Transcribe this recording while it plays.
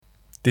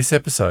This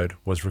episode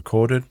was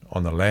recorded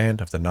on the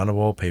land of the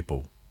Ngunnawal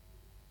people.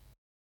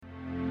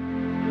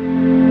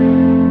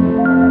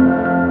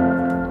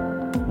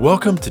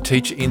 Welcome to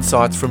Teacher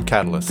Insights from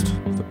Catalyst,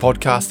 the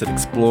podcast that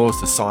explores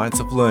the science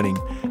of learning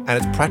and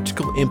its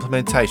practical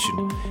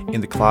implementation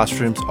in the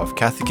classrooms of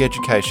Catholic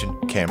Education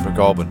Canberra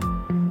Goulburn.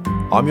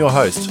 I'm your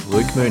host,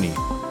 Luke Mooney,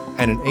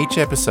 and in each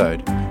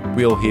episode,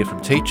 we'll hear from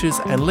teachers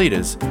and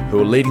leaders who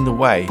are leading the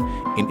way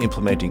in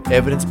implementing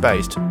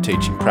evidence-based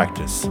teaching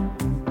practice.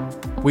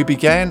 We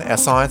began our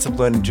Science of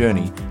Learning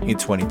journey in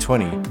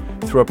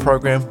 2020 through a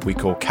program we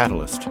call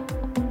Catalyst,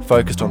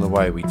 focused on the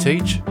way we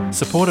teach,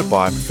 supported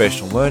by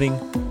professional learning,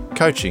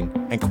 coaching,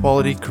 and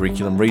quality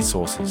curriculum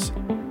resources.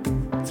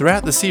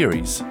 Throughout the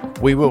series,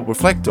 we will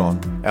reflect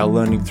on our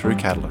learning through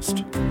Catalyst.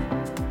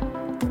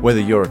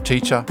 Whether you're a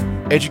teacher,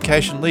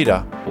 education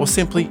leader, or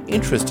simply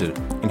interested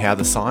in how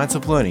the science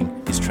of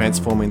learning is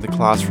transforming the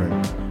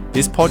classroom,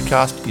 this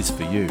podcast is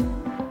for you.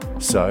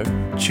 So,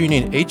 tune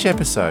in each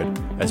episode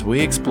as we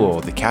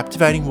explore the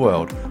captivating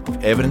world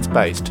of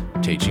evidence-based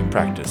teaching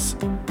practice.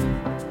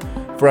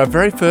 For our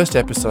very first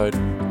episode,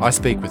 I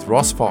speak with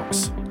Ross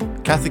Fox,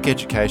 Catholic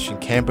Education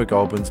Canberra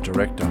Goulburn's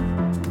Director,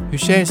 who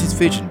shares his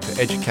vision for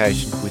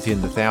education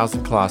within the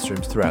 1,000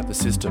 classrooms throughout the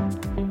system.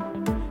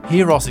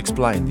 Here Ross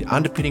explained the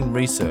underpinning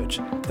research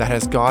that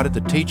has guided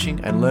the teaching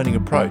and learning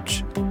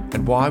approach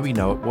and why we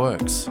know it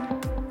works.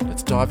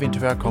 Let's dive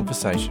into our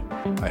conversation.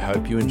 I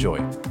hope you enjoy.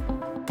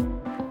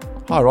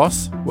 Hi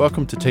Ross,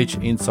 welcome to Teacher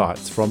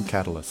Insights from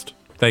Catalyst.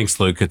 Thanks,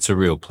 Luke. It's a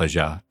real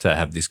pleasure to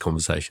have this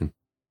conversation.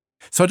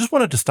 So I just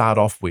wanted to start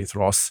off with,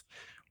 Ross,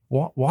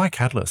 why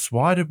Catalyst?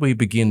 Why did we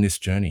begin this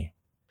journey?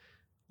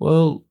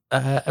 Well,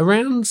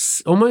 around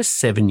almost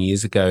 7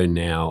 years ago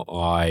now,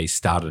 I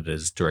started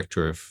as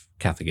Director of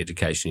Catholic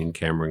Education in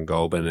Canberra and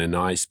Goulburn, and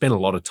I spent a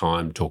lot of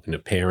time talking to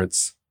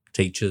parents,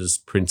 teachers,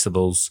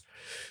 principals,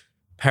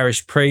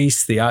 parish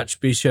priests, the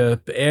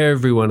Archbishop,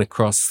 everyone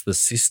across the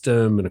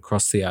system and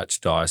across the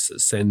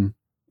Archdiocese. And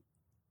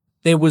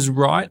there was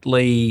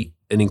rightly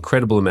an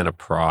incredible amount of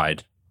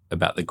pride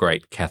about the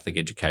great Catholic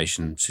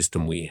education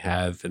system we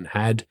have and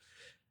had,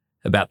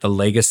 about the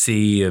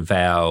legacy of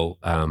our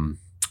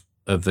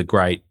of the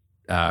great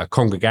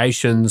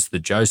congregations, the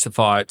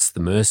Josephites, the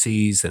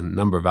Mercies, and a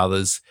number of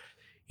others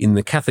in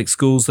the Catholic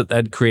schools that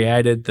they'd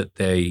created,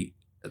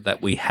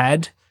 that we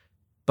had.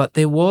 But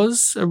there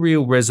was a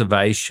real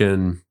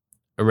reservation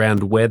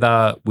around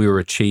whether we were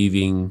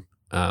achieving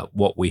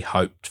what we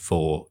hoped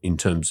for in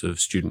terms of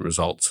student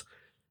results.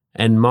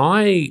 And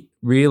my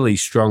really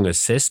strong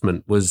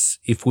assessment was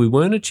if we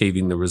weren't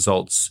achieving the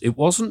results, it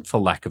wasn't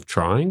for lack of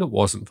trying, it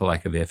wasn't for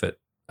lack of effort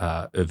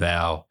of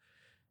our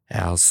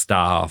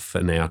staff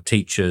and our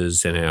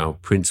teachers and our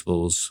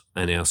principals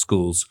and our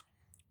schools.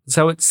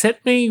 So it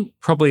set me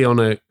probably on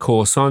a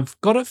course. I've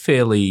got a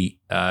fairly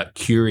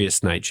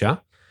curious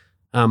nature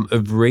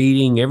of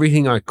reading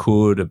everything I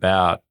could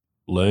about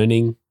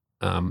learning,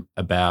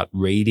 about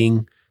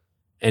reading,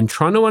 and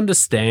trying to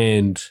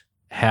understand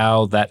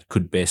how that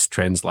could best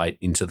translate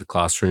into the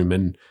classroom.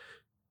 And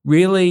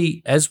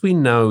really, as we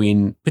know,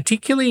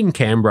 particularly in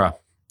Canberra,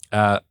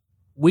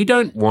 we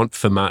don't want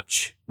for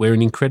much. We're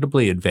an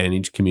incredibly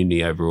advantaged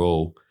community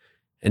overall.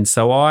 And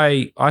so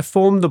I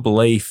formed the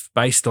belief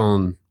based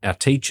on our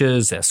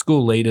teachers, our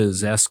school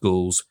leaders, our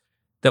schools,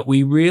 that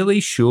we really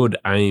should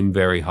aim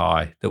very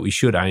high, that we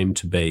should aim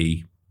to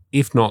be,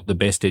 if not the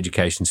best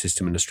education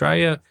system in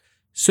Australia,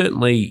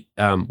 certainly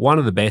one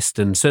of the best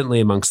and certainly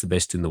amongst the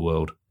best in the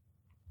world.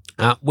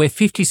 We're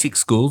 56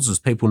 schools, as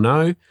people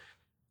know.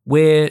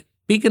 We're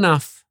big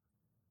enough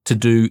to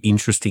do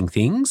interesting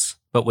things,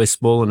 but we're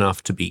small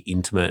enough to be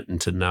intimate and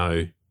to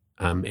know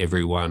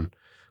everyone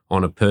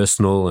on a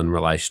personal and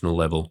relational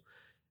level.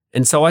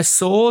 And so I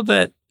saw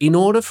that in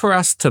order for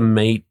us to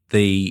meet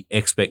the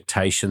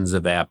expectations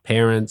of our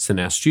parents and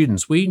our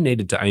students, we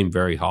needed to aim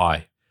very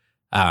high.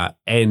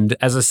 And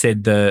as I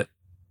said, the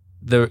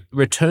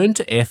return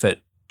to effort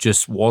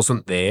just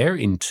wasn't there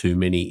in too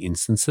many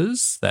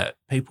instances, that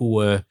people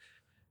were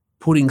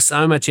putting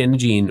so much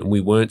energy in and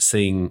we weren't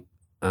seeing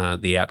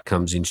the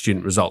outcomes in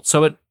student results.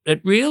 So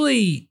it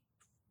really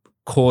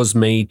caused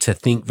me to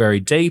think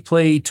very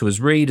deeply, to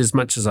read as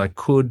much as I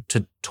could,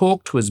 to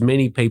talk to as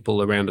many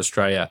people around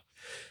Australia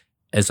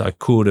as I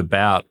could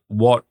about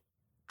what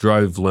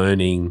drove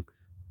learning,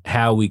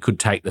 how we could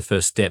take the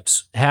first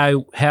steps,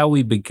 how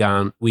we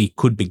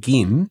could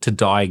begin to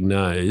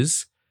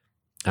diagnose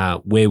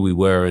where we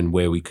were and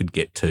where we could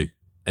get to.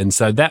 And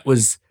so that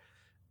was,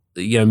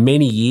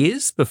 many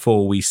years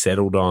before we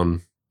settled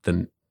on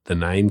the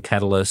name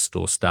Catalyst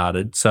or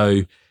started.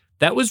 So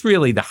that was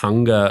really the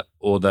hunger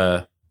or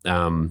the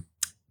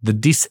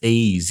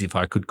dis-ease, if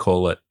I could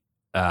call it,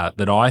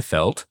 that I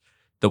felt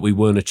that we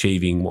weren't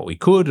achieving what we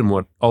could and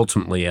what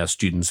ultimately our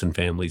students and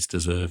families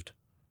deserved.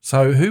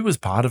 So who was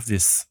part of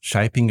this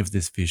shaping of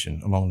this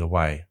vision along the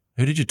way?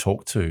 Who did you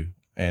talk to?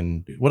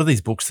 And what are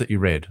these books that you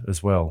read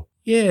as well?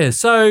 Yeah,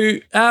 so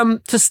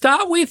to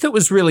start with, it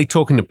was really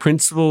talking to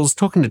principals,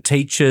 talking to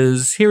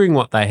teachers, hearing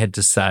what they had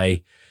to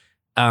say.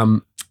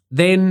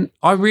 then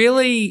I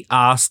really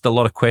asked a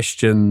lot of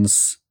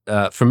questions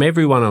from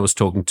everyone I was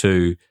talking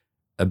to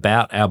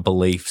about our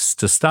beliefs,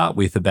 to start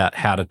with, about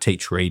how to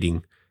teach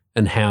reading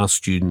and how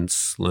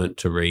students learnt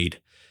to read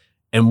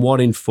and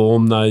what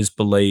informed those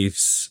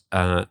beliefs.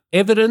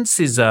 Evidence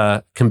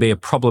can be a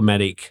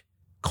problematic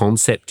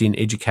concept in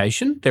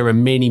education. There are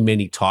many,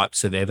 many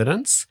types of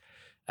evidence.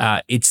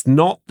 It's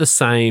not the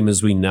same,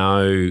 as we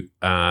know,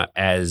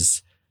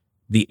 as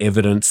the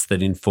evidence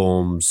that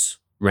informs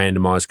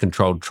randomized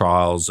controlled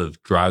trials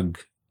of drug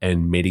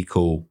and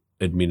medical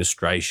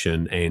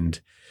administration and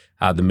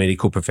the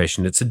medical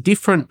profession. It's a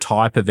different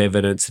type of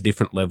evidence, a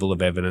different level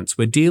of evidence.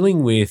 We're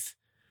dealing with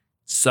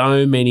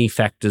so many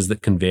factors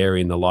that can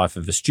vary in the life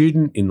of a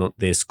student, in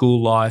their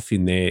school life,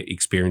 in their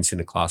experience in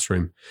a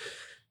classroom.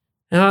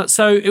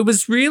 So it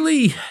was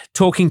really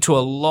talking to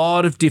a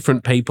lot of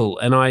different people,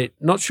 and I'm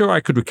not sure I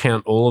could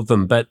recount all of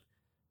them, but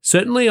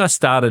certainly I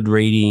started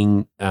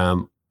reading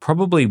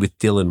probably with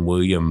Dylan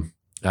William.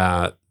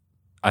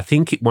 I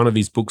think one of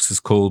his books is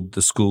called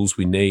The Schools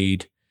We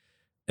Need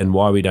and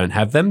Why We Don't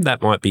Have Them.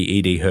 That might be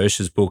E.D.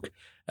 Hirsch's book.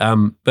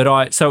 So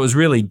it was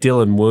really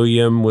Dylan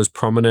William was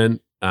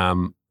prominent.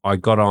 I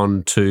got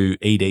on to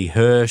E.D.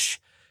 Hirsch,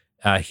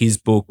 his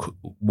book,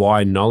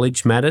 Why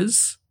Knowledge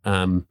Matters,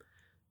 and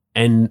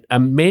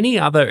many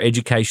other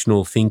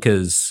educational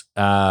thinkers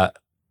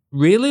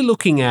really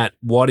looking at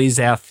what is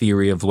our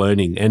theory of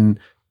learning. And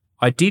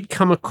I did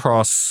come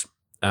across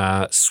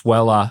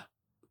Sweller,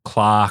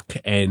 Clark,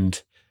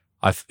 and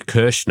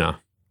Kirshner,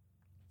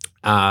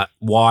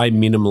 why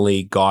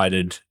minimally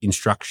guided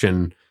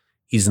instruction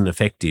isn't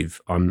effective.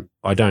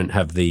 I don't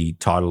have the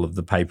title of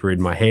the paper in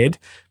my head,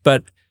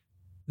 but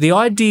the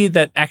idea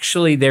that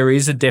actually there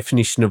is a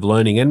definition of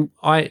learning. And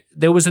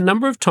there was a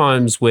number of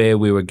times where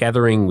we were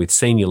gathering with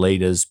senior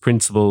leaders,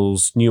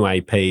 principals, new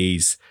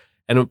APs,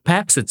 and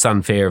perhaps it's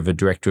unfair of a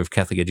director of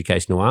Catholic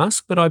Education to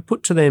ask, but I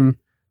put to them,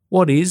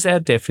 what is our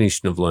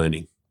definition of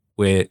learning?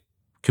 We're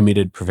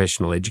committed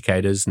professional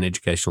educators and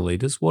educational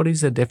leaders. What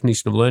is our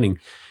definition of learning?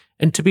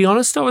 And to be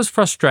honest, I was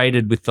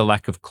frustrated with the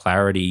lack of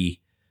clarity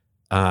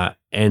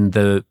and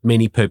the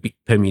many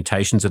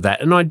permutations of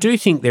that. And I do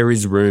think there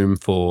is room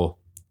for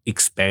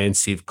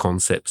expansive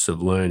concepts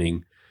of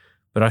learning.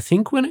 But I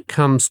think when it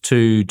comes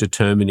to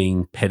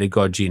determining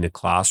pedagogy in a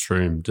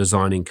classroom,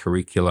 designing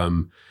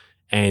curriculum,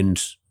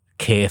 and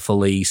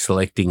carefully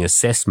selecting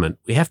assessment,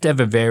 we have to have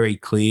a very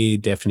clear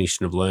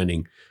definition of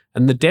learning.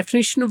 And the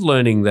definition of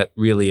learning that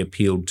really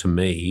appealed to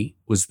me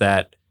was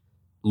that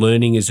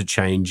learning is a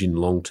change in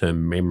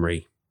long-term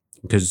memory.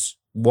 Because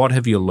what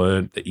have you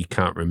learned that you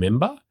can't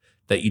remember,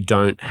 that you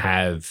don't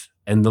have?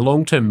 And the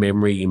long-term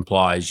memory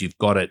implies you've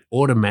got it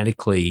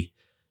automatically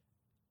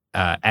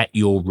at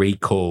your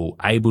recall,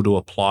 able to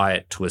apply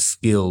it to a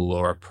skill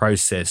or a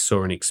process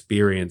or an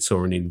experience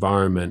or an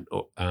environment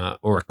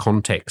or a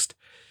context.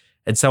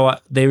 And so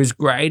there is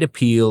great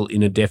appeal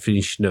in a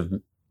definition of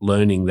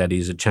learning that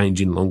is a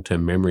change in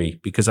long-term memory,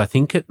 because I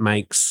think it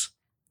makes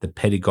the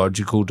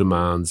pedagogical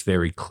demands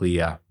very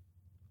clear.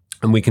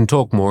 And we can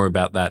talk more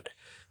about that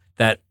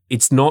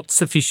it's not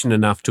sufficient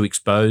enough to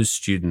expose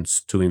students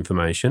to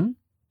information.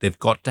 They've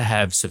got to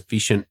have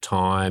sufficient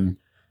time,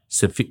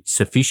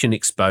 sufficient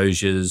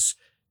exposures,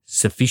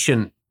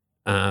 sufficient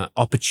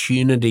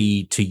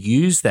opportunity to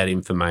use that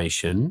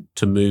information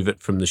to move it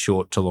from the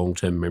short to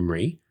long-term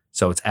memory.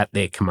 So it's at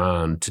their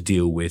command to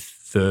deal with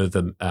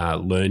further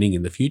learning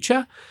in the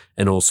future,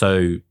 and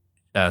also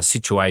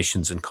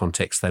situations and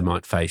contexts they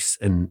might face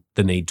and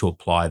the need to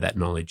apply that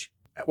knowledge.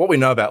 What we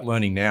know about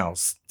learning now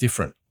is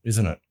different,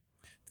 isn't it?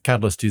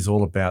 Catalyst is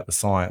all about the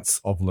science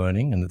of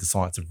learning and the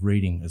science of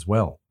reading as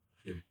well.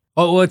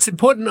 Oh, well, it's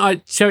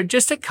important. So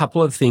just a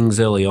couple of things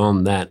early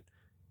on that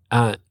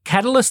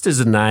Catalyst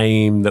is a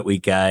name that we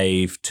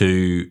gave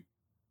to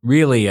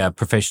really a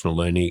professional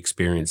learning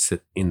experience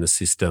in the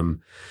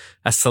system,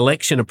 a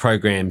selection of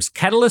programs.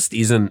 Catalyst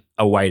isn't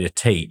a way to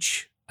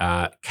teach.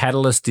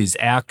 Catalyst is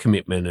our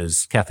commitment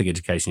as Catholic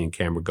Education in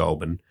Canberra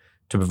Goulburn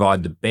to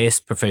provide the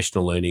best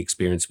professional learning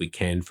experience we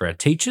can for our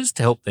teachers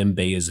to help them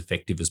be as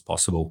effective as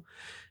possible.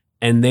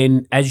 And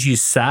then, as you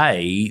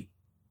say,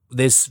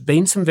 there's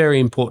been some very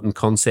important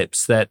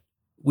concepts that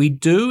we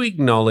do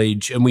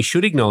acknowledge, and we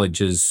should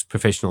acknowledge as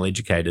professional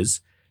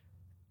educators,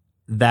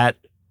 that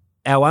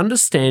our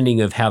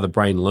understanding of how the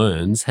brain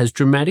learns has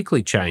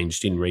dramatically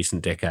changed in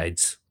recent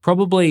decades,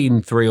 probably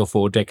in 3 or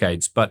 4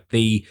 decades. But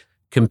the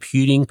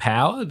computing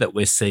power that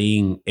we're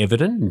seeing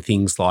evident in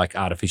things like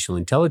artificial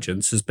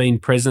intelligence has been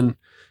present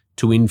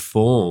to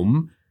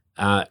inform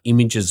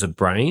images of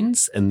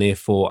brains, and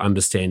therefore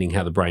understanding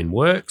how the brain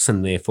works,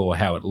 and therefore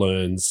how it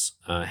learns,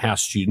 how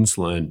students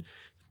learn.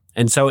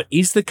 And so it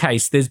is the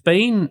case. There's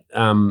been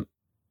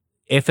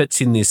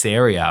efforts in this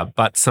area,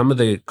 but some of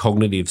the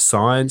cognitive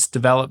science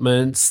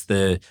developments,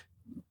 the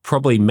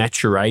probably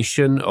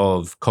maturation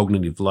of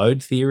cognitive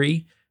load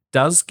theory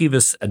does give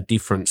us a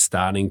different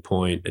starting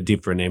point, a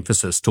different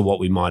emphasis to what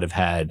we might have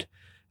had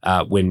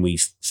when we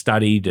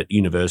studied at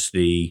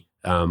university,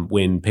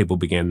 when people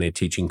began their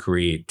teaching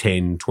career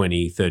 10,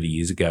 20, 30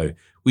 years ago.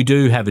 we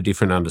do have a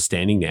different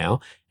understanding now,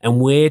 and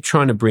we're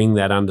trying to bring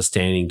that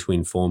understanding to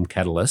inform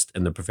Catalyst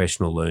and the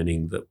professional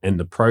learning and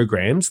the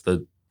programs,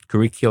 the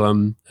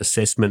curriculum,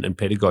 assessment and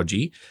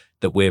pedagogy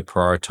that we're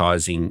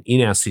prioritising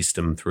in our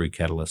system through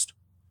Catalyst.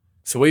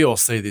 So we all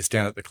see this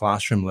down at the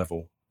classroom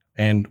level.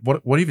 And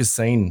what have you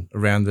seen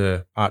around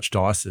the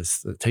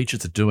Archdiocese that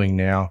teachers are doing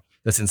now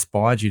that's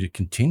inspired you to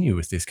continue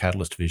with this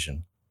Catalyst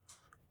vision?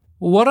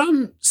 What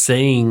I'm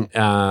seeing,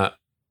 I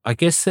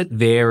guess it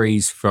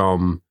varies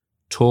from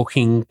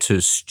talking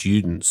to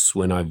students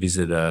when I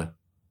visit a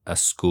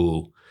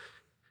school.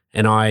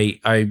 And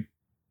I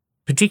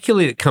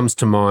particularly, it comes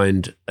to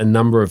mind a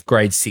number of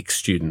grade 6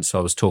 students I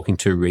was talking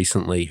to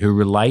recently who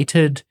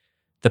related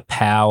the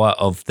power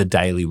of the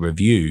daily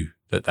review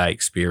that they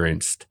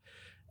experienced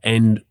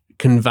and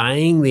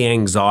conveying the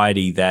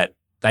anxiety that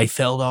they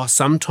felt,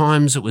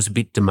 sometimes it was a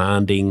bit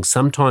demanding,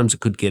 sometimes it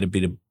could get a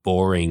bit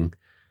boring,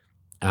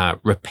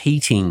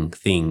 repeating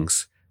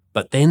things.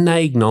 But then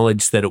they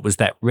acknowledged that it was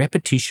that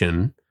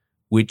repetition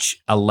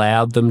which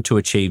allowed them to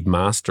achieve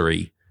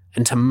mastery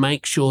and to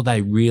make sure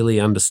they really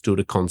understood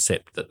a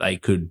concept, that they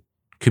could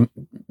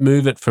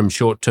move it from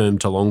short-term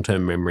to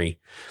long-term memory,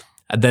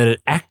 that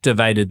it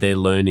activated their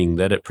learning,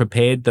 that it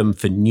prepared them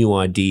for new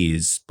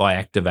ideas by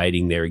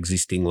activating their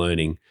existing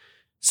learning.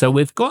 So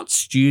we've got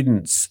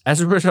students,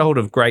 as a result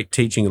of great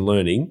teaching and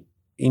learning,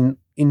 in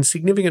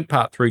significant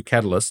part through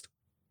Catalyst,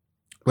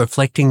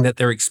 reflecting that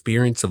their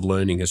experience of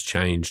learning has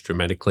changed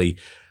dramatically.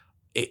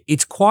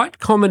 It's quite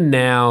common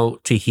now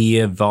to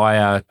hear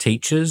via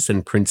teachers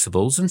and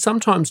principals, and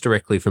sometimes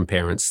directly from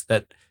parents,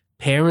 that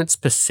parents'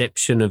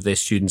 perception of their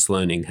students'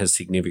 learning has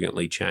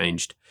significantly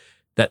changed,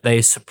 that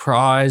they're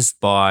surprised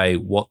by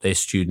what their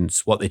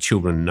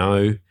children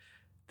know.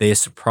 They're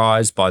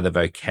surprised by the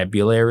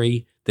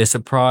vocabulary. They're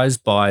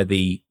surprised by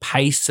the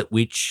pace at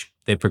which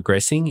they're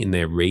progressing in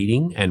their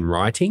reading and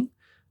writing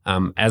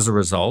as a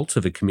result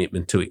of a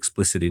commitment to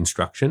explicit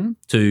instruction,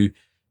 to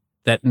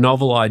that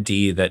novel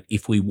idea that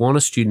if we want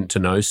a student to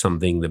know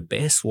something, the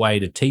best way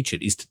to teach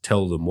it is to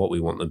tell them what we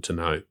want them to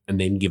know and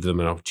then give them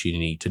an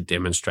opportunity to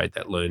demonstrate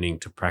that learning,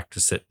 to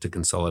practice it, to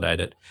consolidate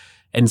it.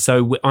 And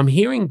so I'm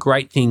hearing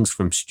great things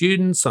from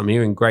students, I'm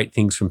hearing great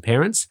things from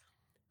parents,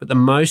 but the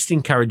most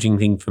encouraging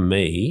thing for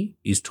me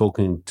is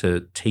talking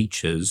to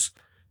teachers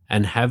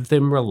and have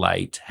them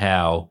relate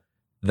how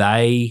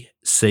they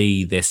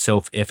see their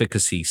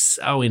self-efficacy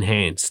so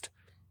enhanced,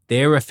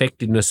 their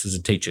effectiveness as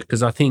a teacher.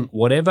 Because I think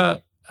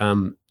whatever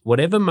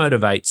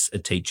motivates a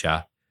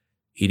teacher,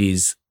 it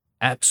is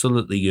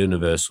absolutely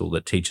universal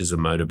that teachers are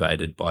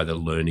motivated by the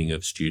learning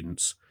of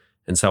students.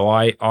 And so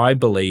I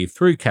believe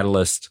through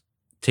Catalyst,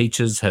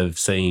 teachers have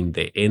seen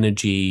their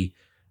energy,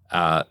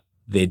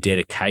 their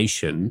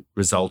dedication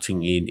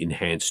resulting in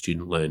enhanced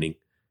student learning.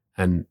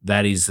 And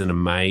that is an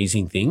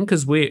amazing thing,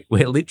 because we're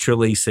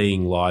literally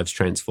seeing lives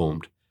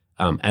transformed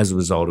as a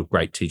result of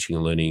great teaching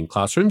and learning in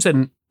classrooms.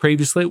 And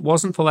previously it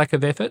wasn't for lack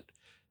of effort,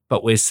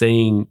 but we're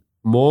seeing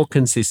more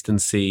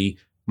consistency,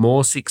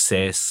 more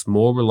success,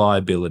 more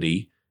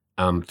reliability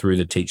through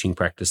the teaching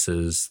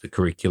practices, the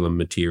curriculum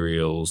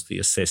materials, the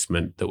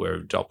assessment that were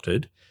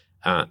adopted.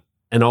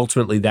 And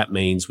ultimately that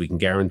means we can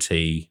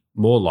guarantee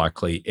more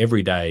likely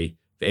every day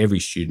for every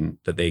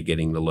student that they're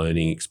getting the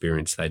learning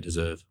experience they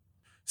deserve.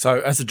 So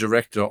as a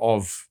director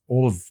of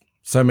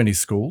so many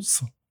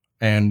schools,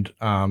 and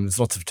there's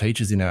lots of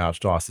teachers in our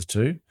Archdiocese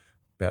too,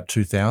 about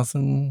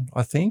 2,000,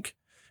 I think.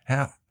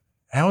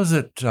 How is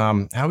it?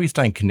 How are you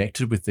staying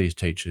connected with these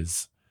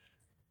teachers?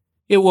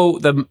 Yeah, well,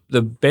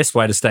 the best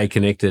way to stay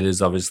connected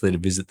is obviously to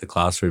visit the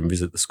classroom,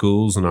 visit the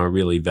schools, and I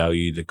really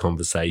value the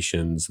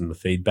conversations and the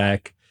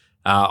feedback.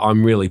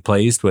 I'm really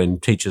pleased when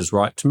teachers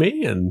write to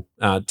me and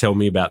tell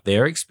me about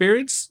their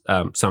experience,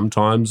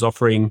 sometimes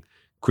offering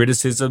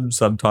criticism,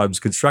 sometimes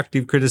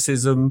constructive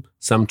criticism,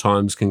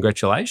 sometimes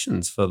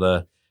congratulations for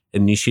the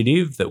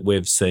initiative that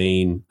we've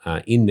seen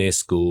in their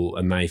school,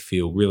 and they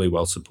feel really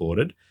well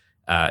supported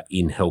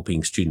in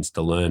helping students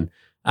to learn.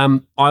 I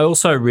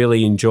also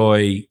really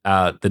enjoy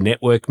the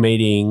network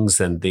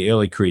meetings and the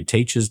Early Career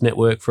Teachers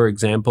Network, for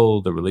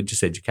example, the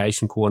religious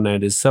education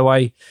coordinators. So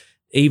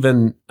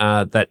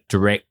that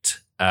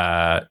direct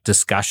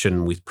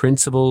discussion with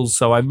principals.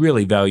 So I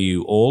really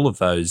value all of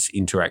those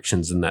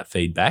interactions and that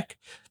feedback.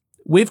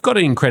 We've got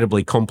an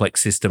incredibly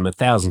complex system,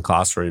 1,000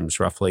 classrooms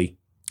roughly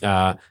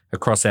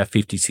across our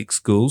 56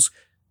 schools.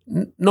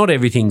 Not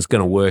everything's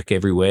going to work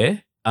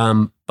everywhere,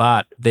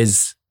 but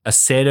there's a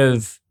set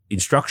of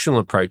instructional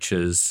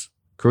approaches,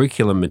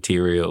 curriculum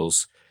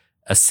materials,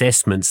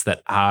 assessments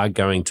that are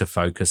going to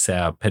focus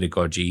our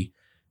pedagogy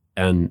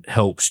and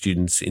help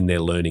students in their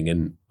learning,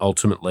 and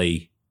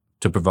ultimately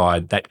to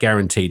provide that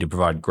guarantee to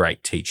provide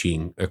great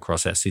teaching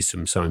across our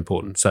system. So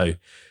important. So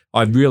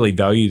I really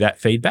value that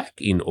feedback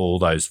in all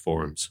those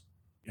forums.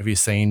 Have you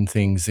seen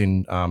things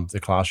in the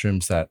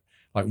classrooms that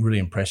really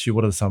impress you?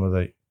 What are some of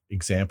the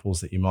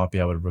examples that you might be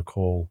able to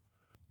recall?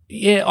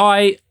 Yeah,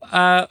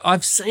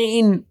 I've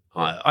seen.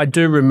 I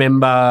do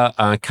remember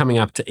coming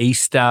up to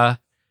Easter,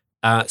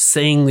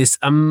 seeing this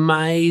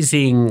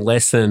amazing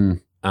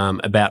lesson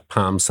about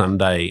Palm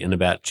Sunday and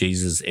about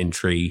Jesus'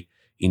 entry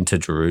into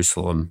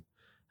Jerusalem,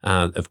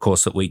 of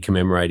course, that we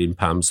commemorate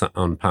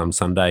on Palm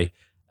Sunday.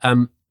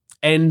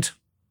 And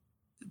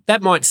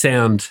that might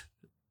sound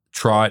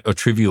trite or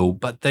trivial,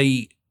 but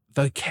the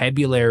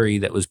vocabulary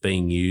that was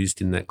being used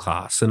in that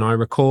class, and I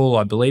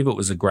believe it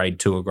was a grade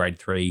 2 or grade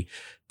 3,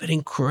 but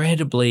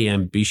incredibly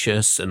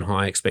ambitious and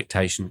high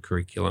expectation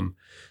curriculum,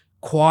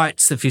 quite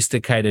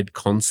sophisticated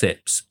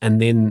concepts, and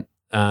then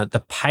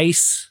the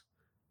pace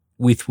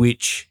with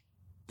which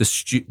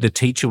the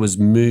teacher was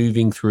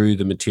moving through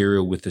the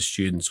material with the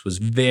students was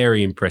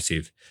very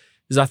impressive.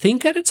 Because I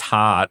think at its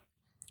heart,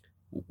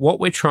 what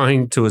we're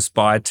trying to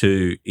aspire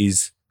to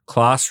is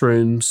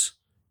classrooms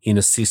in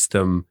a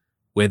system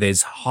where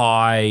there's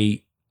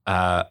high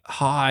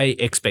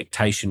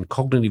expectation,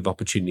 cognitive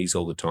opportunities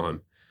all the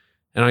time.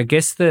 And I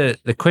guess the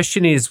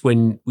question is,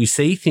 when we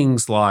see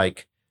things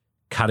like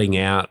cutting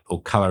out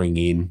or colouring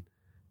in,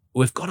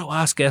 we've got to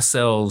ask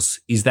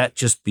ourselves, is that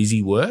just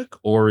busy work,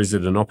 or is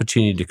it an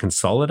opportunity to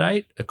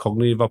consolidate, a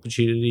cognitive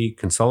opportunity,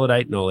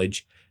 consolidate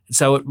knowledge? And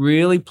so it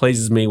really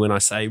pleases me when I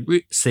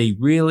see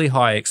really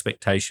high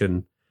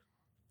expectation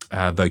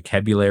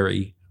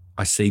vocabulary.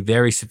 I see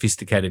very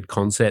sophisticated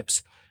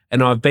concepts,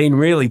 and I've been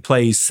really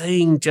pleased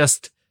seeing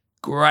just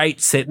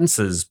great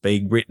sentences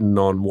being written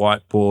on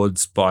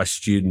whiteboards by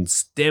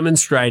students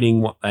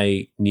demonstrating what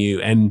they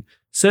knew. And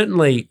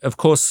certainly, of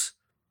course,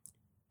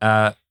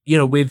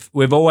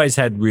 we've always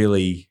had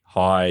really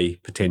high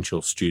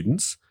potential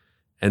students.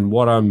 And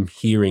what I'm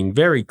hearing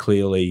very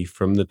clearly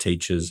from the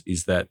teachers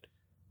is that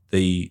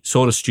the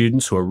sort of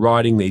students who are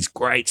writing these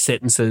great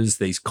sentences,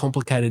 these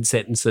complicated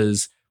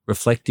sentences,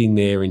 reflecting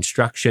their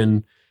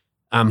instruction,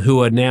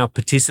 who are now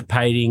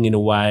participating in a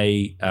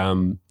way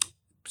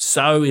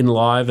so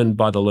enlivened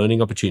by the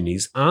learning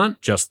opportunities,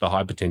 aren't just the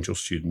high potential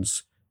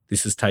students.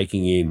 This is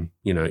taking in,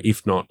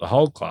 if not the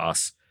whole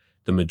class,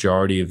 the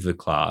majority of the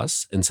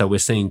class. And so we're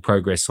seeing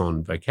progress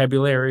on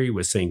vocabulary,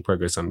 we're seeing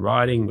progress on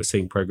writing, we're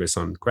seeing progress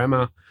on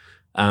grammar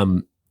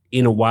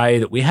in a way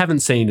that we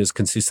haven't seen as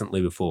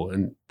consistently before.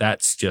 And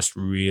that's just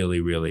really,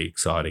 really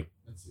exciting.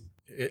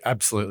 It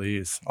absolutely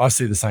is. I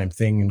see the same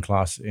thing in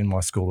class in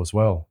my school as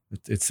well.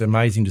 It's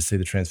amazing to see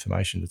the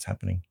transformation that's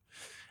happening.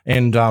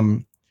 And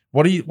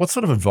what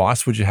sort of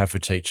advice would you have for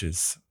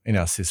teachers in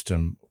our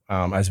system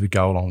as we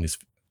go along this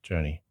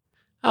journey?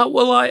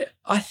 Well,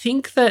 I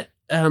think that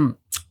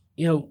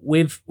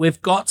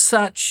we've got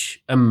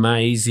such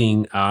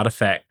amazing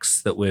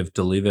artifacts that we've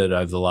delivered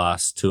over the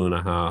last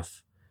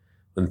 2.5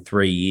 and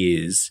 3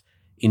 years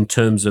in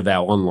terms of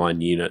our online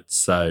units.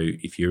 So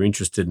if you're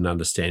interested in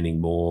understanding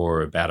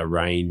more about a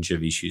range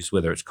of issues,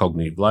 whether it's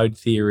cognitive load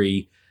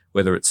theory,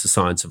 whether it's the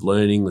science of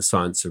learning, the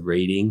science of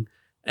reading,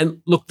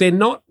 and look, they're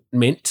not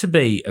meant to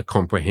be a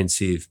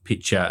comprehensive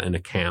picture and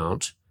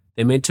account.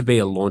 They're meant to be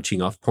a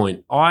launching off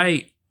point.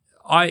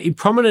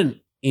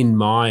 Prominent in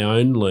my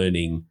own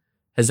learning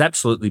has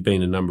absolutely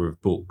been a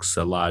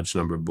large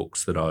number of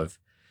books that I've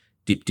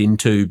dipped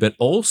into, but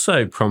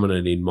also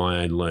prominent in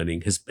my own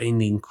learning has been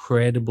the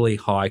incredibly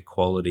high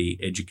quality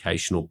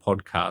educational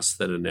podcasts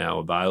that are now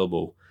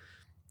available,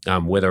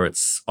 whether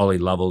it's Ollie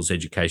Lovell's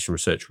Education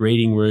Research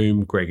Reading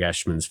Room, Greg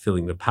Ashman's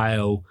Filling the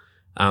Pail.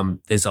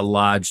 There's a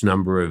large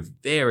number of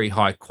very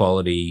high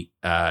quality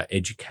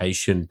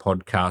education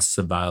podcasts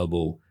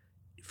available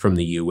from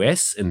the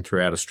US and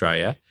throughout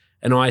Australia.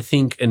 And I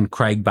think, and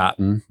Craig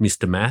Button,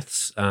 Mr.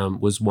 Maths,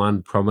 was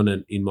one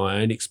prominent in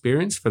my own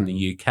experience from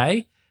the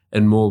UK.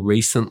 And more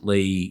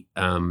recently,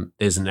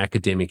 there's an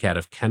academic out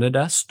of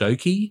Canada,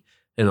 Stokey,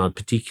 and I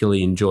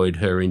particularly enjoyed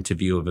her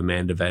interview of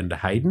Amanda van der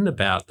Hayden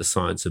about the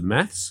science of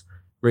maths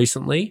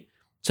recently.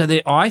 So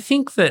I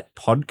think that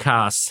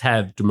podcasts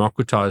have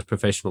democratized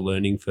professional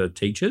learning for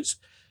teachers,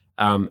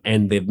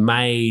 and they've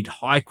made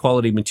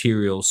high-quality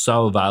material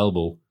so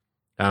available.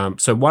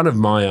 So one of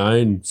my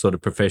own sort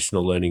of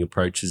professional learning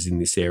approaches in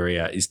this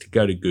area is to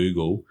go to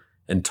Google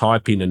and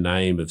type in a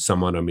name of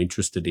someone I'm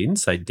interested in,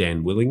 say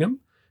Dan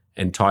Willingham,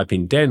 and type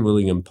in Dan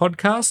Willingham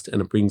podcast,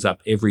 and it brings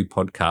up every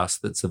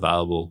podcast that's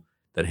available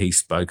that he's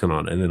spoken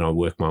on, and then I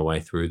work my way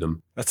through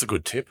them. That's a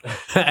good tip.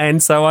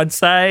 And so I'd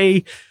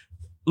say,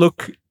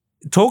 look,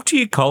 talk to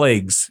your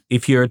colleagues.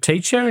 If you're a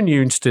teacher and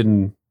you're interested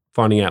in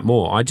finding out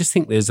more, I just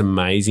think there's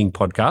amazing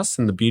podcasts,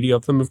 and the beauty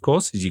of them, of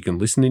course, is you can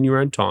listen in your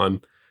own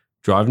time,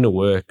 driving to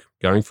work,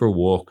 going for a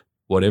walk,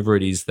 whatever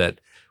it is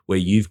that where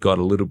you've got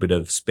a little bit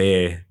of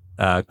spare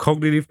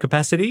cognitive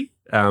capacity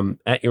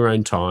at your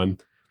own time.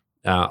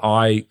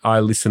 I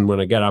listen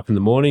when I get up in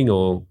the morning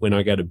or when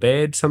I go to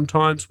bed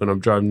sometimes when I'm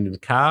driving in the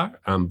car,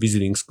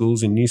 visiting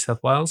schools in New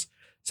South Wales.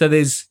 So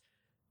there's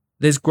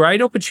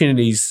great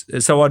opportunities.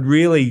 So I'd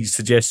really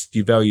suggest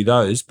you value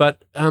those.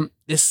 But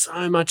there's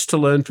so much to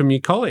learn from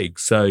your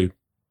colleagues. So,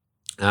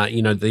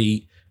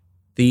 the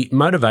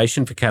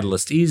motivation for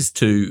Catalyst is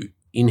to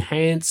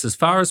enhance as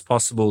far as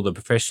possible the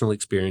professional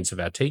experience of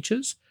our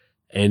teachers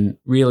and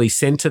really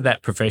centre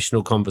that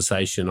professional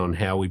conversation on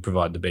how we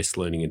provide the best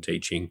learning and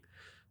teaching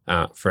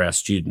for our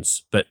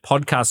students. But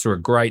podcasts are a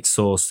great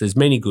source. There's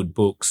many good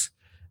books.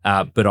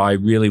 But I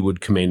really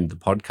would commend the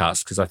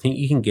podcast because I think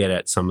you can get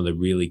at some of the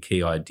really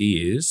key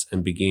ideas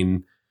and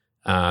begin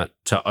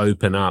to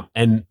open up.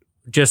 And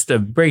just a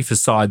brief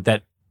aside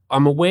that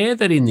I'm aware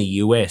that in the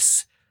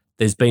US,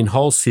 there's been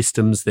whole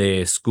systems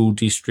there, school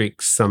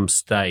districts, some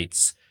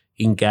states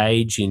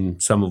engage in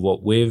some of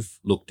what we've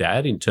looked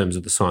at in terms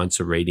of the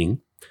science of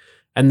reading.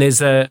 And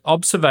there's a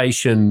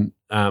observation,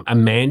 a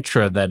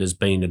mantra that has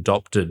been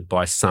adopted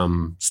by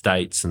some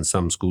states and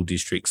some school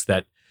districts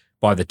that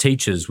by the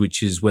teachers,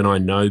 which is when I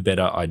know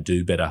better, I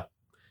do better.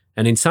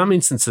 And in some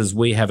instances,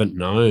 we haven't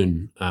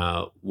known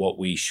what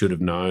we should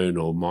have known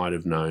or might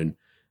have known.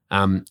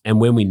 And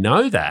when we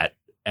know that,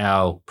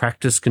 our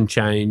practice can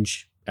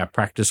change, our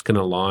practice can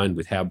align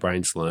with how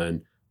brains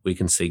learn. We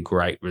can see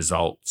great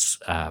results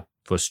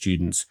for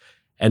students.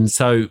 And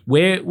so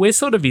we're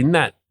sort of in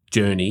that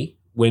journey.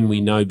 When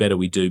we know better,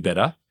 we do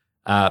better.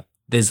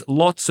 There's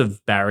lots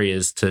of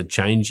barriers to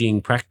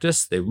changing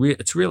practice.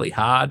 It's really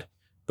hard,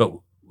 but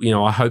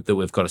I hope that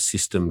we've got a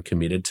system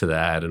committed to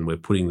that and we're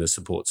putting the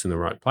supports in the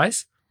right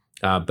place.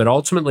 But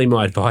ultimately,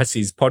 my advice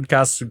is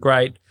podcasts are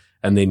great,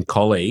 and then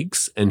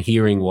colleagues and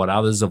hearing what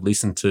others have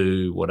listened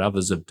to, what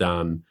others have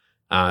done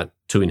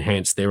to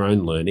enhance their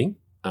own learning,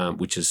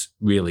 which is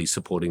really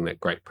supporting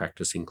that great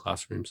practice in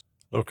classrooms.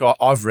 Look,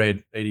 I've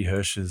read Edie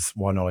Hirsch's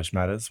Why Knowledge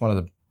Matters, one of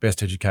the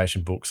best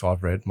education books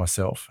I've read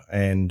myself.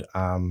 And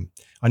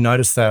I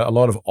noticed that a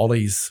lot of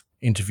Ollie's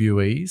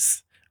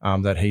interviewees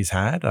that he's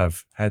had,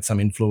 I've had some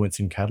influence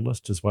in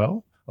Catalyst as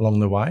well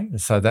along the way.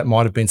 So that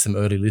might have been some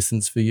early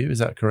listens for you. Is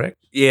that correct?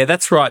 Yeah,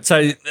 that's right.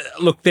 So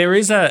look, there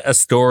is a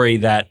story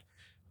that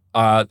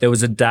there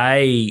was a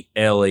day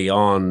early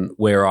on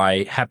where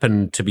I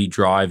happened to be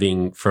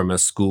driving from a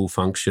school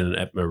function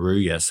at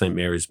Moruya, St.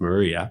 Mary's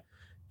Moruya,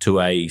 to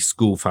a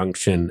school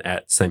function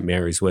at St.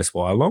 Mary's West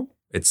Wyalong.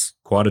 It's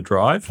quite a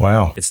drive.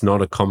 Wow. It's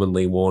not a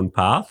commonly worn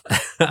path,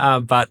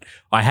 but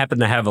I happen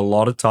to have a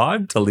lot of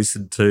time to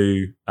listen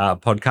to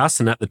podcasts.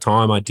 And at the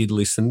time I did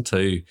listen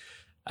to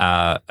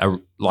a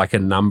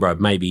number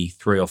of maybe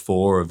 3 or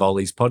 4 of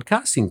Ollie's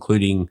podcasts,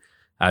 including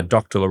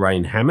Dr.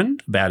 Lorraine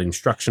Hammond about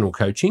instructional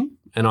coaching.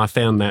 And I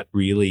found that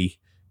really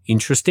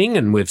interesting.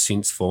 And we've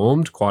since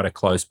formed quite a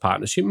close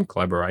partnership and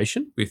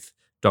collaboration with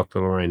Dr.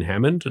 Lorraine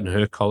Hammond and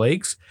her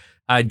colleagues,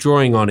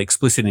 drawing on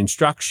explicit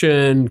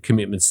instruction,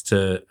 commitments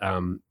to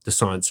the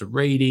science of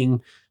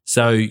reading.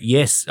 So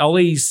yes,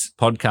 Ollie's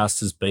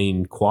podcast has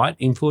been quite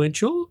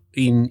influential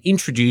in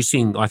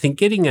introducing, I think,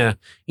 getting an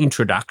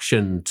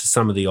introduction to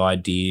some of the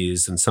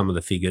ideas and some of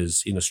the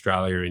figures in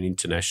Australia and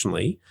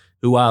internationally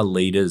who are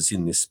leaders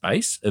in this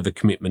space of a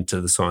commitment to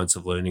the science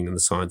of learning and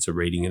the science of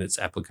reading and its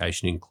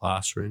application in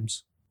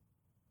classrooms.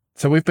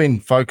 So we've been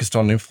focused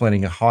on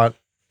implementing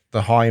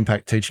the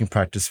high-impact teaching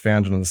practice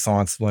founded on the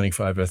science of learning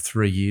for over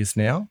 3 years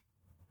now.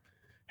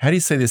 How do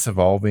you see this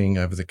evolving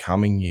over the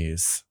coming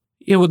years?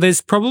 Yeah, well,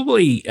 there's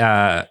probably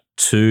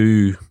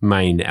 2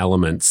 main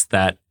elements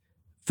that,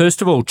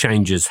 first of all,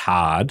 change is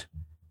hard.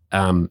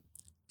 Change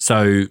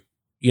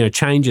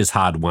is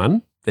hard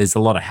won. There's a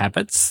lot of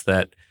habits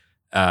that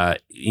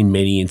in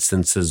many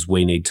instances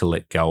we need to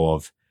let go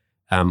of.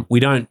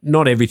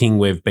 Not everything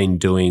we've been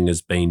doing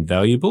has been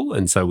valuable,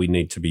 and so we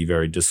need to be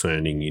very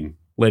discerning in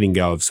letting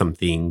go of some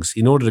things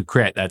in order to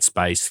create that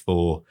space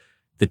for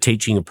the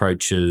teaching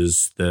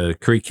approaches, the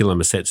curriculum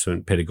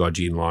assessment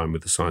pedagogy in line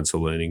with the science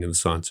of learning and the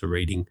science of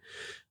reading.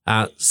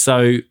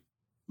 So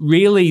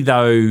really,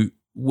 though,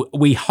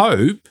 we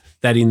hope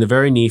that in the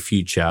very near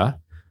future,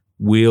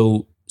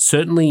 we'll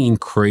certainly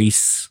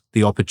increase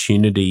the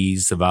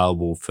opportunities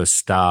available for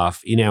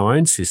staff in our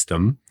own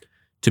system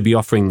to be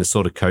offering the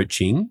sort of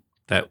coaching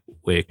that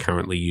we're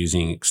currently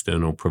using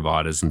external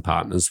providers and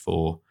partners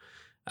for.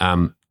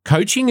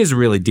 Coaching is a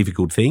really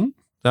difficult thing,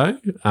 though.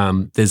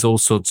 There's all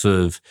sorts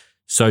of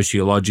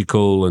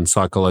sociological and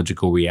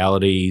psychological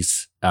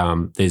realities.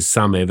 There's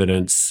some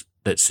evidence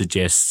that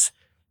suggests,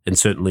 and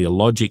certainly a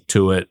logic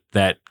to it,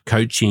 that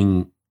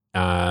coaching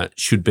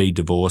should be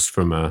divorced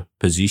from a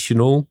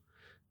positional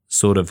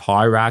sort of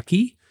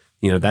hierarchy.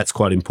 That's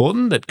quite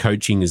important, that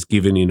coaching is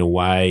given in a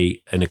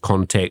way, in a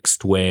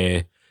context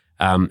where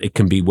it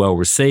can be well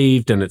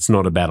received and it's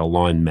not about a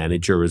line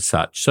manager as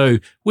such. So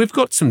we've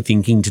got some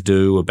thinking to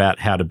do about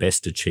how to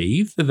best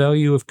achieve the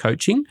value of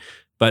coaching,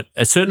 but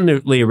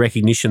certainly a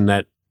recognition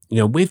that,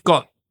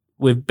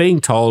 we've been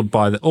told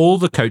by all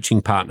the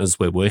coaching partners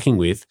we're working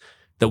with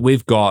that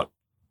we've got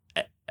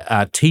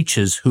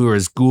teachers who are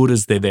as good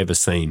as they've ever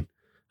seen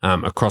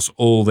across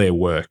all their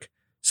work.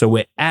 So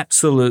we're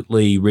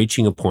absolutely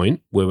reaching a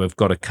point where we've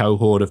got a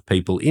cohort of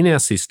people in our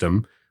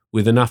system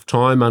with enough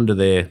time under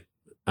their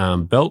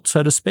belt,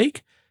 so to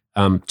speak,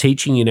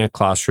 teaching in our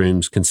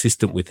classrooms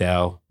consistent with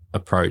our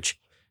approach.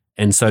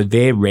 And so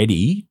they're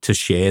ready to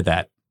share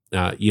that.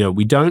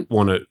 We don't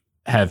want to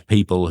have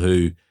people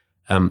who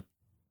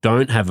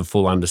don't have a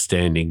full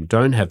understanding,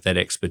 don't have that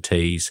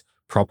expertise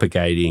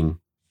propagating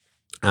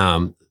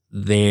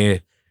their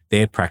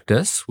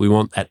practice. We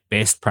want that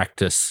best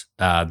practice,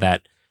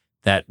 that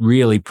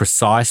really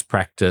precise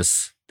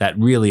practice that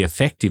really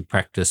effective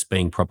practice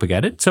being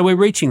propagated. So we're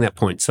reaching that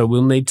point. So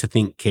we'll need to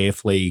think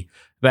carefully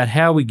about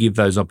how we give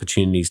those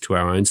opportunities to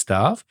our own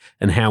staff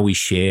and how we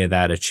share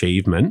that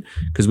achievement,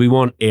 because we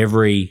want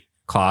every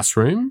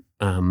classroom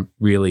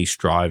really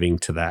striving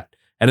to that.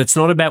 And it's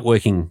not about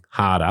working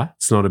harder.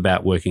 It's not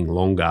about working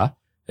longer.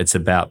 It's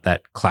about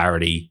that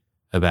clarity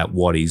about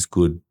what is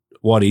good,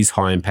 what is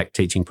high impact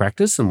teaching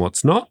practice and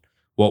what's not,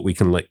 what we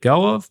can let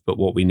go of, but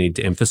what we need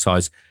to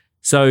emphasize.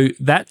 So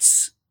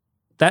that's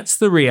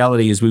the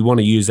reality, is we want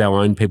to use our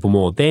own people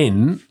more.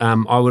 Then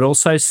I would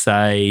also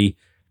say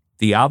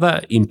the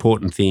other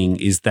important thing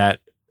is that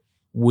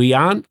we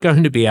aren't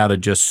going to be able to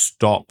just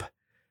stop.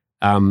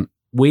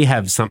 We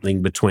have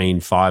something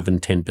between 5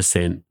 and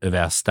 10% of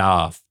our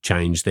staff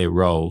change their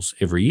roles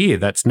every year.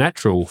 That's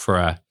natural for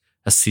a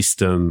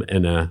system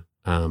and a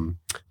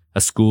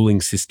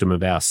schooling system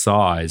of our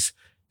size.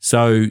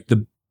 So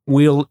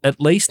we'll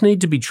at least need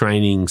to be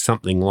training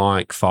something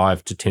like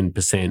 5 to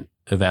 10%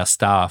 of our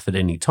staff at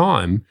any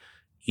time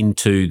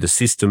into the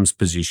systems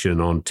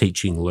position on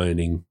teaching,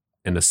 learning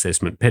and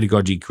assessment,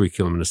 pedagogy,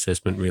 curriculum and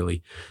assessment,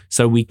 really.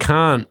 So we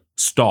can't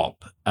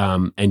stop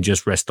and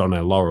just rest on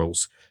our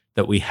laurels,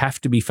 that we have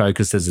to be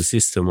focused as a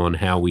system on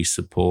how we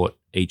support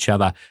each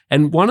other.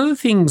 And one of the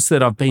things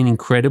that I've been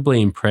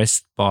incredibly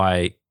impressed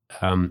by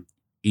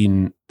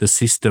in the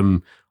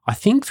system, I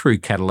think through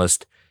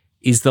Catalyst,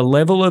 is the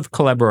level of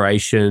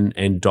collaboration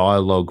and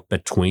dialogue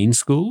between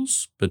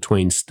schools,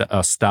 between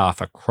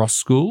staff across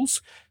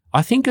schools,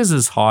 I think is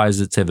as high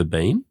as it's ever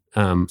been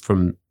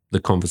from the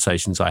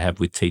conversations I have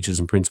with teachers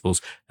and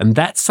principals. And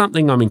that's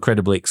something I'm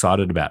incredibly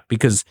excited about,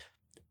 because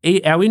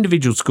our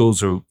individual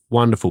schools are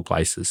wonderful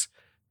places.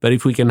 But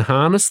if we can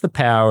harness the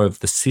power of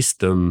the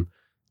system,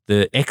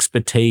 the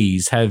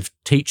expertise, have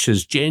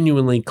teachers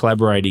genuinely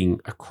collaborating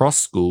across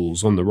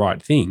schools on the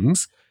right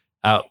things,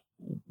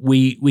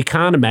 we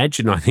can't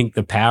imagine, I think,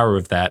 the power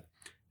of that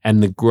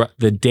and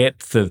the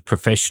depth of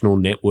professional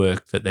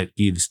network that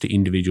gives to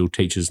individual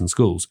teachers and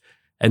schools.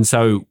 And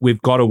so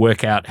we've got to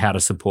work out how to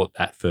support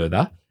that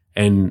further,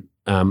 and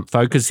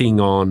focusing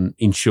on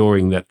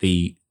ensuring that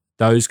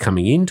those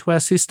coming into our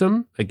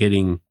system are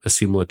getting a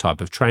similar type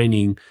of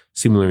training,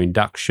 similar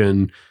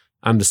induction,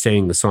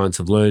 understanding the science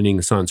of learning,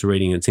 the science of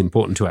reading. It's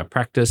important to our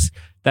practice.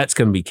 That's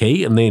going to be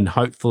key. And then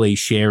hopefully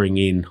sharing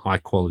in high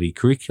quality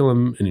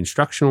curriculum and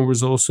instructional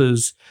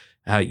resources,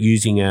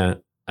 using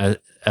a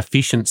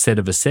efficient set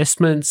of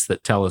assessments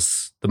that tell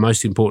us the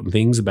most important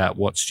things about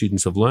what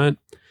students have learnt.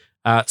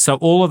 So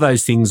all of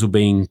those things will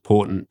be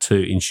important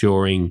to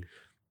ensuring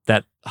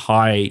that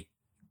high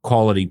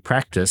quality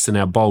practice and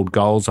our bold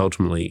goals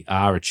ultimately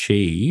are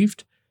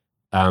achieved,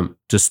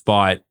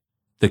 despite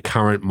the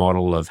current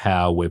model of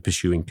how we're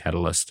pursuing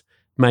Catalyst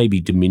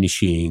maybe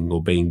diminishing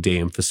or being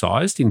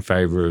de-emphasised in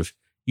favour of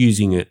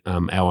using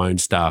our own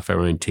staff, our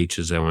own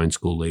teachers, our own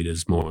school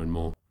leaders more and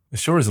more. There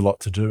sure is a lot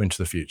to do into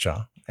the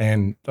future.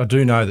 And I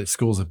do know that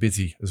schools are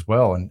busy as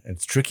well. And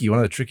it's tricky. One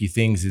of the tricky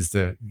things is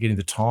getting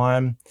the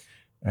time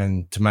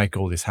and to make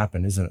all this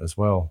happen, isn't it, as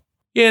well?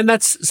 Yeah,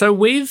 and so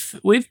we've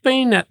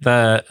been at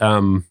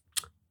the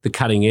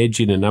cutting edge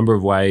in a number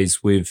of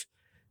ways. We've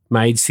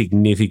made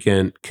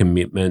significant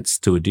commitments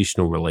to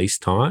additional release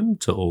time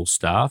to all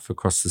staff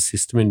across the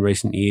system in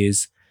recent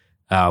years.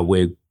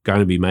 We're going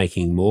to be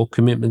making more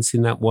commitments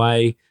in that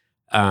way.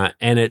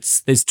 And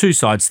there's two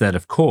sides to that,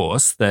 of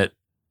course, that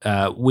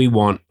we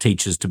want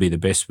teachers to be the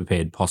best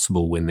prepared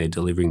possible when they're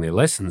delivering their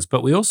lessons,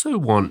 but we also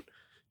want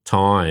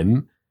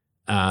time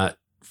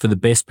for the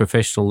best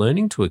professional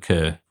learning to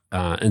occur.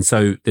 And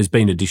so there's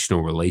been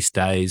additional release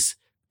days,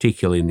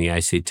 particularly in the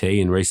ACT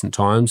in recent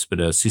times, but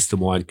a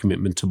system-wide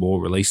commitment to more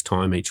release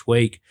time each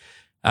week.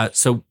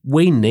 So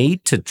we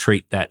need to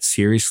treat that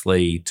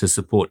seriously to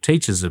support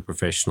teachers and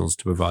professionals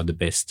to provide the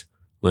best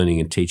learning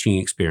and teaching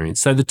experience.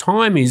 So the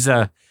time is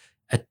an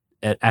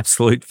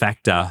absolute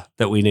factor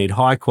that we need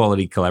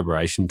high-quality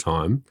collaboration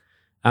time.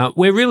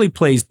 We're really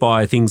pleased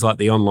by things like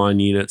the online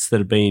units that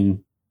have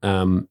been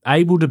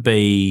able to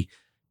be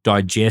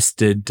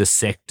digested,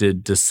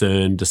 dissected,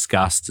 discerned,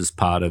 discussed as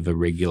part of a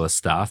regular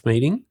staff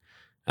meeting.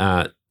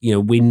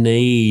 We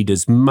need,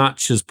 as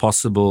much as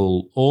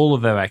possible, all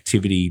of our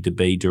activity to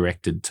be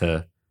directed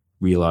to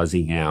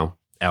realising our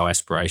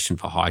aspiration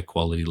for high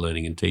quality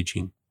learning and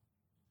teaching.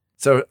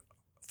 So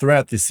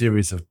throughout this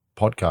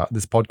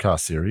podcast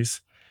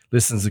series,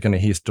 listeners are going to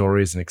hear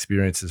stories and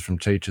experiences from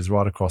teachers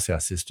right across our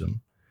system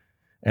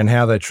and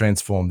how they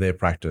transform their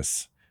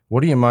practice.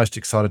 What are you most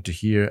excited to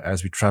hear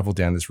as we travel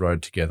down this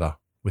road together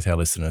with our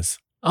listeners?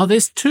 Oh,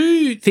 there's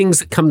two things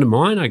that come to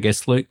mind, I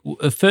guess, Luke.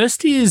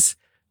 First is,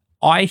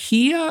 I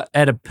hear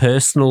at a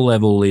personal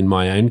level in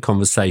my own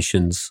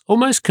conversations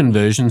almost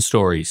conversion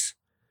stories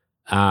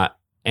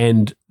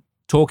and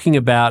talking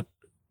about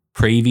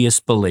previous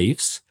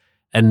beliefs,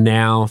 and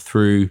now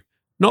through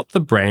not the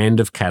brand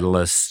of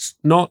Catalyst,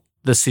 not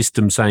the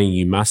system saying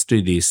you must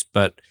do this,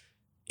 but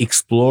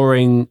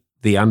exploring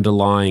the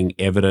underlying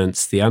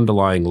evidence, the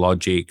underlying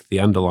logic, the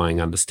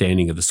underlying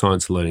understanding of the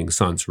science of learning, the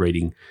science of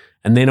reading,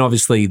 and then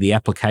obviously the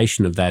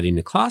application of that in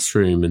a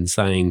classroom and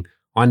saying,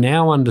 I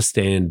now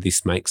understand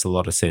this makes a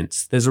lot of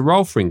sense. There's a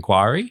role for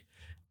inquiry,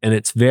 and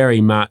it's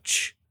very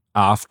much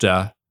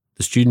after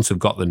the students have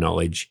got the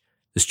knowledge,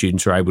 the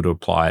students are able to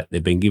apply it,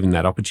 they've been given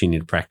that opportunity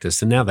to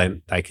practice, and now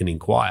they can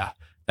inquire.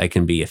 They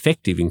can be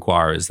effective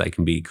inquirers, they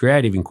can be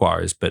creative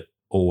inquirers, but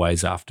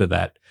always after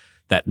that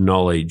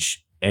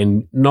knowledge,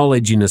 and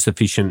knowledge in a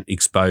sufficient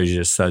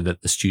exposure so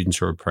that the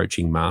students are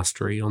approaching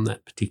mastery on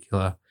that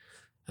particular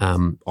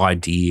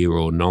idea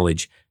or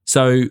knowledge.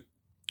 So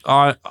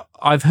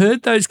I've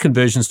heard those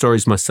conversion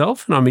stories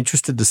myself, and I'm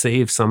interested to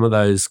see if some of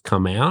those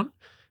come out.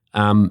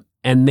 And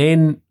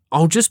then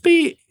I'll just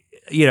be,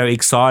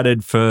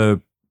 excited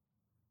for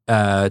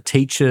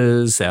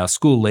teachers, our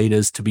school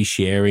leaders to be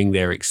sharing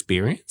their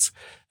experience,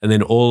 and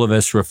then all of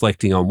us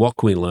reflecting on what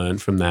can we learn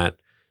from that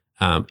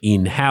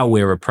in how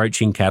we're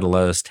approaching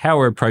Catalyst, how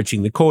we're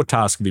approaching the core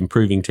task of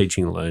improving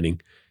teaching and learning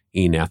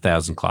in our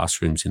 1,000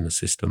 classrooms in the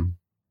system.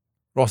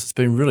 Ross, it's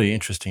been really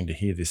interesting to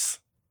hear this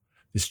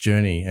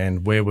journey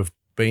and where we've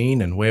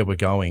been and where we're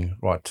going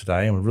right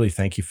today. And we really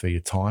thank you for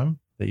your time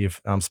that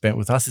you've spent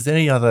with us. Is there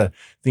any other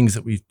things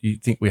that you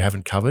think we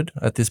haven't covered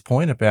at this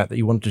point about that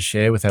you wanted to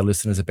share with our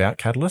listeners about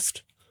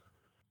Catalyst?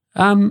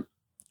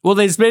 Well,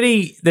 there's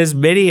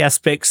many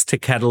aspects to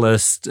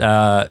Catalyst.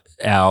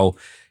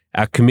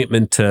 Our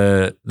commitment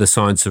to the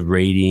science of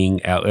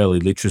reading, our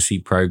early literacy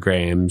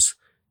programs.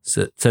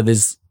 So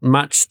there's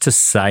much to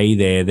say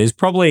there. There's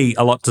probably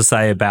a lot to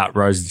say about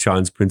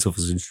Rosenshine's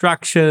principles of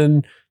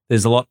instruction.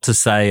 There's a lot to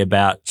say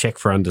about check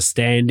for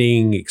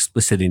understanding,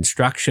 explicit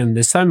instruction.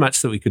 There's so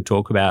much that we could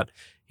talk about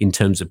in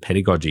terms of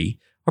pedagogy.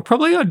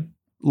 I'd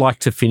like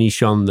to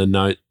finish on the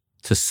note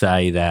to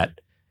say that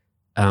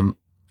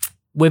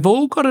we've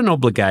all got an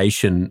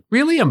obligation,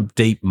 really a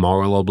deep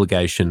moral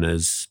obligation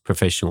as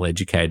professional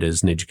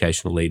educators and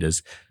educational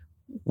leaders.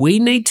 We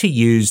need to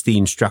use the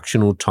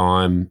instructional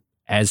time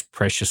as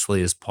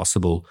preciously as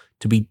possible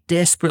to be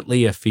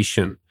desperately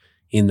efficient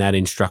in that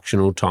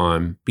instructional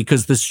time,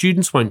 because the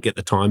students won't get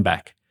the time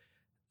back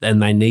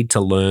and they need to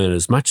learn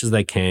as much as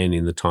they can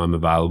in the time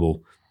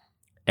available.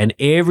 And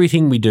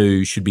everything we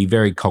do should be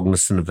very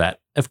cognizant of that.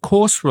 Of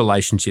course,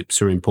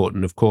 relationships are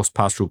important. Of course,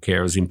 pastoral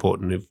care is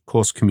important. Of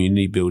course,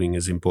 community building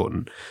is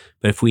important.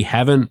 But if we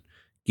haven't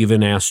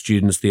given our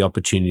students the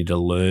opportunity to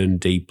learn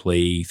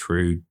deeply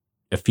through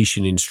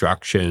efficient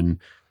instruction,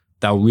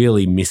 they'll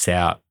really miss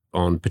out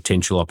on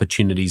potential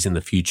opportunities in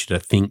the future to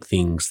think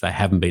things they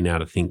haven't been able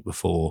to think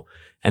before.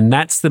 And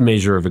that's the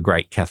measure of a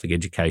great Catholic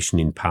education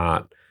in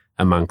part,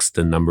 amongst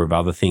a number of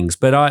other things.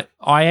 But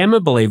I am a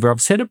believer,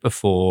 I've said it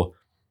before,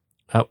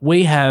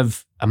 we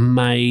have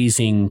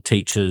amazing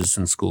teachers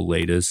and school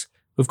leaders.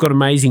 We've got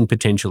amazing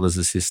potential as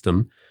a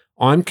system.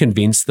 I'm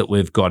convinced that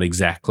we've got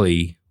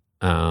exactly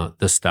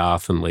the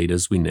staff and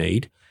leaders we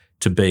need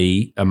to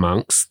be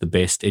amongst the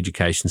best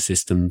education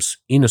systems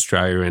in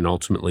Australia and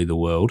ultimately the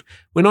world.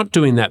 We're not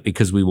doing that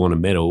because we want a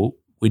medal.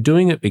 We're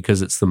doing it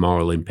because it's the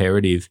moral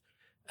imperative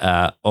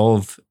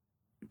of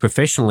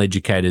professional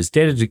educators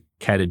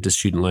dedicated to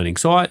student learning.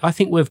 So I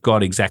think we've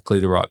got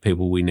exactly the right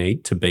people we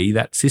need to be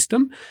that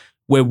system.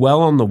 We're well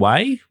on the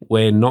way.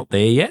 We're not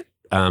there yet.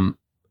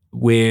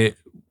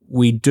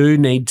 We do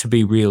need to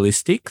be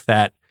realistic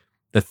that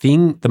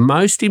the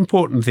most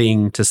important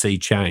thing to see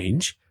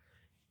change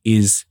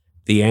is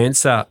the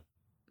answer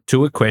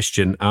to a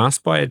question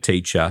asked by a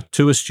teacher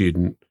to a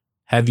student,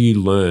 have you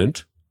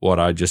learnt what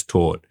I just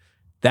taught?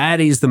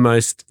 That is the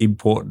most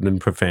important and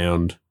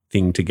profound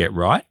thing to get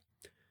right.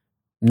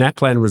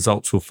 NAPLAN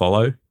results will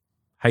follow.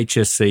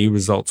 HSC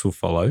results will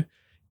follow.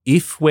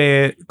 If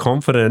we're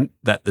confident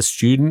that the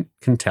student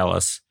can tell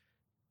us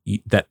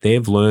that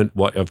they've learned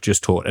what I've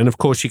just taught, and of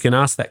course you can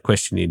ask that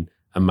question in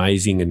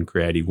amazing and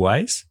creative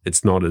ways.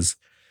 It's not as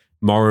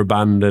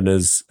moribund and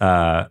as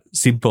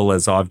simple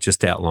as I've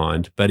just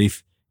outlined. But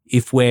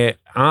if we're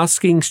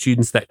asking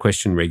students that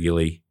question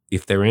regularly,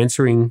 if they're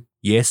answering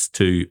yes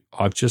to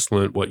I've just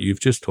learnt what you've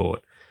just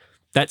taught,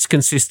 that's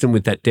consistent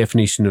with that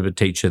definition of a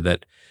teacher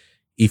that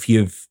if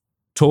you've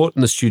taught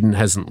and the student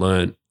hasn't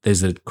learnt,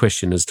 there's a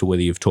question as to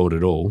whether you've taught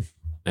at all.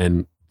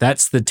 And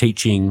that's the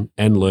teaching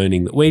and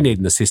learning that we need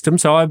in the system.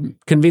 So I'm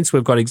convinced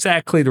we've got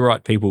exactly the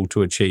right people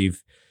to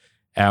achieve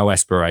our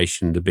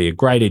aspiration to be a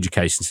great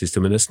education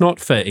system. And it's not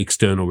for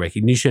external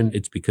recognition.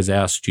 It's because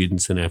our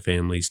students and our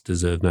families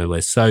deserve no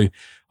less. So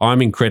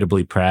I'm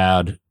incredibly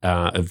proud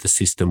of the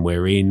system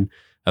we're in,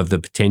 of the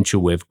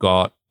potential we've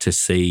got to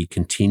see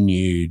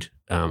continued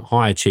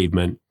high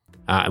achievement.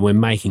 And we're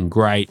making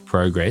great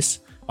progress.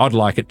 I'd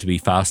like it to be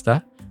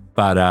faster,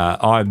 but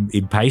I'm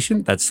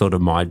impatient. That's sort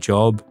of my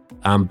job.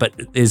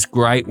 But there's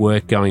great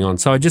work going on.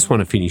 So I just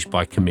want to finish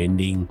by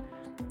commending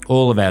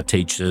all of our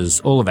teachers,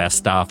 all of our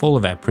staff, all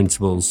of our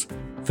principals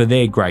for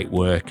their great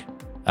work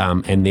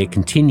and their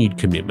continued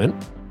commitment,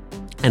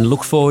 and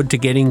look forward to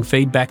getting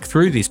feedback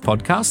through this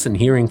podcast and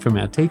hearing from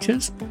our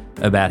teachers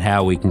about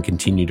how we can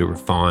continue to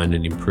refine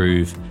and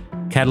improve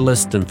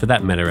Catalyst, and for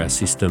that matter, our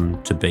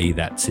system, to be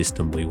that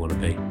system we want to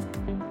be.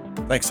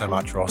 Thanks so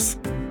much, Ross.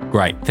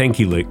 Great. Thank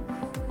you, Luke.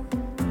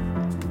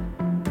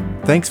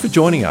 Thanks for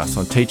joining us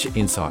on Teacher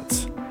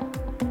Insights.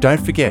 Don't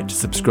forget to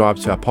subscribe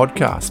to our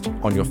podcast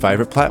on your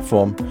favourite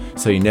platform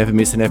so you never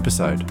miss an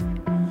episode.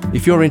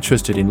 If you're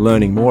interested in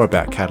learning more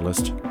about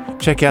Catalyst,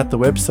 check out the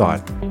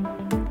website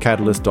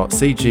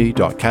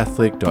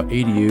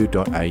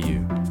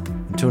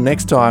catalyst.cg.catholic.edu.au. Until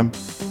next time,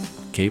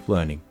 keep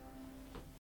learning.